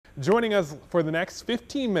Joining us for the next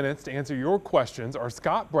 15 minutes to answer your questions are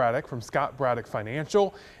Scott Braddock from Scott Braddock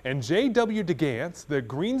Financial and J.W. DeGance, the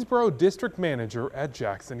Greensboro District Manager at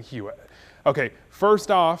Jackson Hewitt. Okay,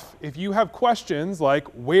 first off, if you have questions like,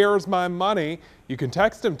 where's my money? You can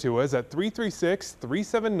text them to us at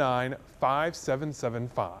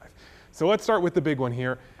 336-379-5775. So let's start with the big one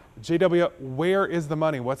here. J.W., where is the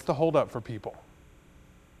money? What's the holdup for people?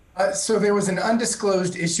 So there was an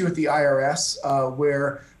undisclosed issue at the IRS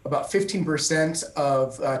where about 15%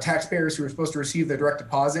 of taxpayers who were supposed to receive their direct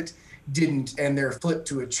deposit didn't, and they're flipped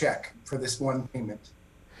to a check for this one payment.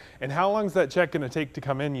 And how long is that check going to take to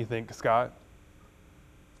come in, you think, Scott?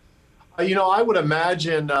 I would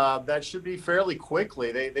imagine that should be fairly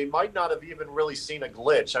quickly. They might not have even really seen a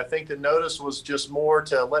glitch. I think the notice was just more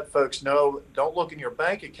to let folks know, don't look in your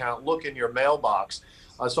bank account, look in your mailbox.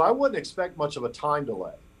 So I wouldn't expect much of a time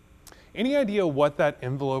delay. Any idea what that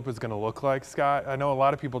envelope is going to look like, Scott? I know a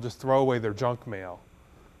lot of people just throw away their junk mail.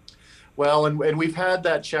 Well, and we've had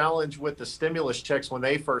that challenge with the stimulus checks when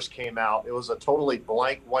they first came out. It was a totally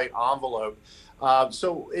blank white envelope.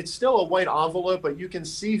 So it's still a white envelope, but you can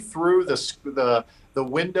see through the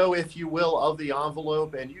window, if you will, of the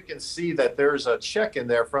envelope, and you can see that there's a check in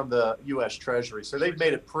there from the U.S. Treasury. So they've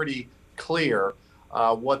made it pretty clear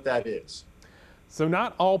what that is. So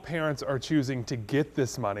not all parents are choosing to get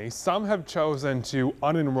this money. Some have chosen to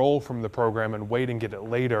unenroll from the program and wait and get it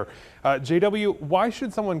later. JW, why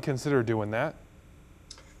should someone consider doing that?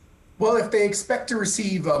 Well, if they expect to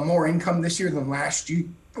receive more income this year than last year,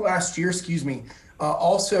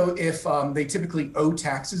 also if they typically owe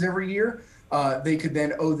taxes every year, they could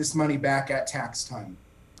then owe this money back at tax time.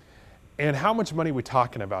 And how much money are we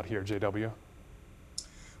talking about here, JW?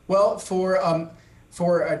 Well, for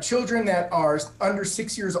children that are under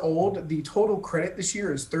 6 years old, the total credit this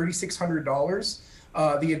year is $3,600.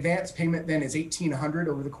 The advance payment then is $1,800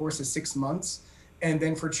 over the course of 6 months. And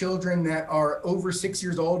then for children that are over 6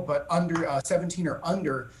 years old but under 17 or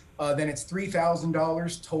under, then it's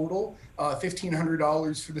 $3,000 total,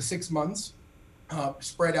 $1,500 for the 6 months,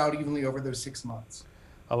 spread out evenly over those 6 months.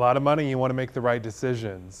 A lot of money, you want to make the right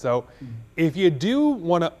decision. So if you do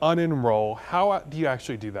want to unenroll, how do you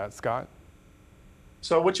actually do that, Scott?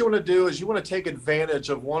 So what you want to do is you want to take advantage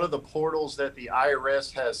of one of the portals that the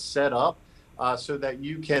IRS has set up so that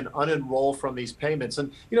you can unenroll from these payments.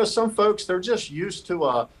 And, some folks, they're just used to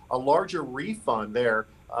a larger refund there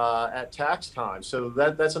at tax time. So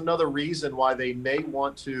that's another reason why they may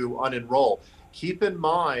want to unenroll. Keep in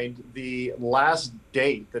mind the last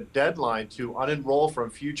date, the deadline to unenroll from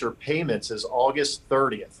future payments is August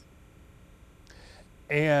 30th.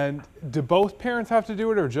 And do both parents have to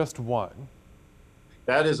do it or just one?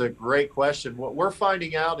 That is a great question. What we're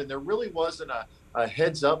finding out, and there really wasn't a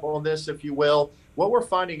heads up on this, if you will, what we're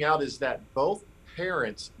finding out is that both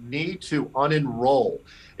parents need to unenroll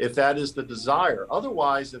if that is the desire.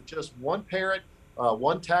 Otherwise, if just one parent,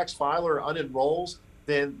 one tax filer unenrolls,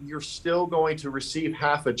 then you're still going to receive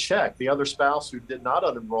half a check. The other spouse who did not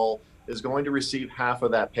unenroll is going to receive half of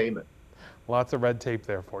that payment. Lots of red tape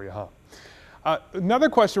there for you, huh? Another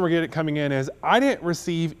question we're getting coming in is, I didn't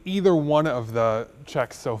receive either one of the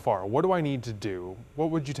checks so far. What do I need to do?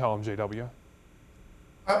 What would you tell them, JW?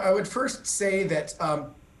 I would first say that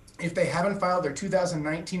if they haven't filed their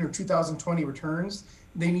 2019 or 2020 returns,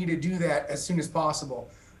 they need to do that as soon as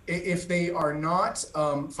possible. If they are not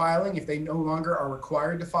filing, if they no longer are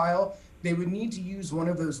required to file, they would need to use one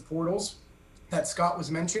of those portals that Scott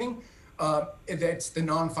was mentioning. That's the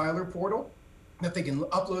non-filer portal, that they can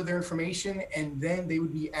upload their information, and then they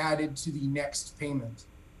would be added to the next payment.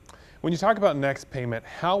 When you talk about next payment,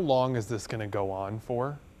 how long is this going to go on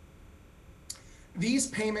for? These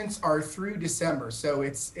payments are through December, so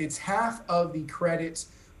it's half of the credit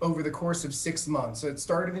over the course of 6 months. So it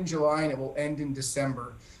started in July and it will end in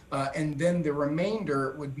December. And then the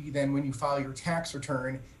remainder would be then when you file your tax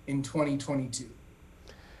return in 2022.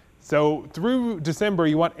 So through December,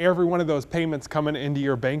 you want every one of those payments coming into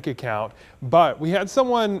your bank account. But we had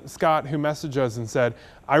someone, Scott, who messaged us and said,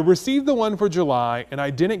 I received the one for July and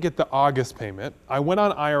I didn't get the August payment. I went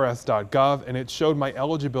on irs.gov and it showed my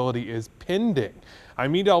eligibility is pending. I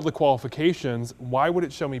meet all the qualifications. Why would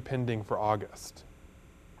it show me pending for August?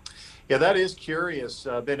 Yeah, that is curious,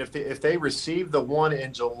 Ben. If they received the one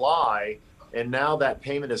in July and now that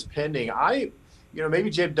payment is pending,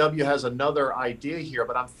 maybe JW has another idea here,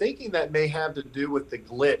 but I'm thinking that may have to do with the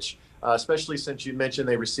glitch, especially since you mentioned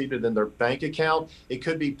they received it in their bank account. It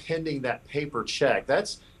could be pending that paper check.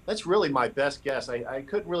 That's really my best guess. I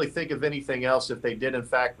couldn't really think of anything else if they did, in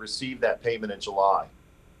fact, receive that payment in July.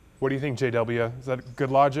 What do you think, JW? Is that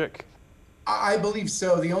good logic? I believe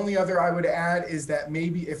so. The only other I would add is that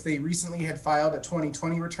maybe if they recently had filed a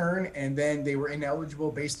 2020 return and then they were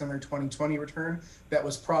ineligible based on their 2020 return that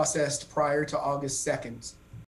was processed prior to August 2nd.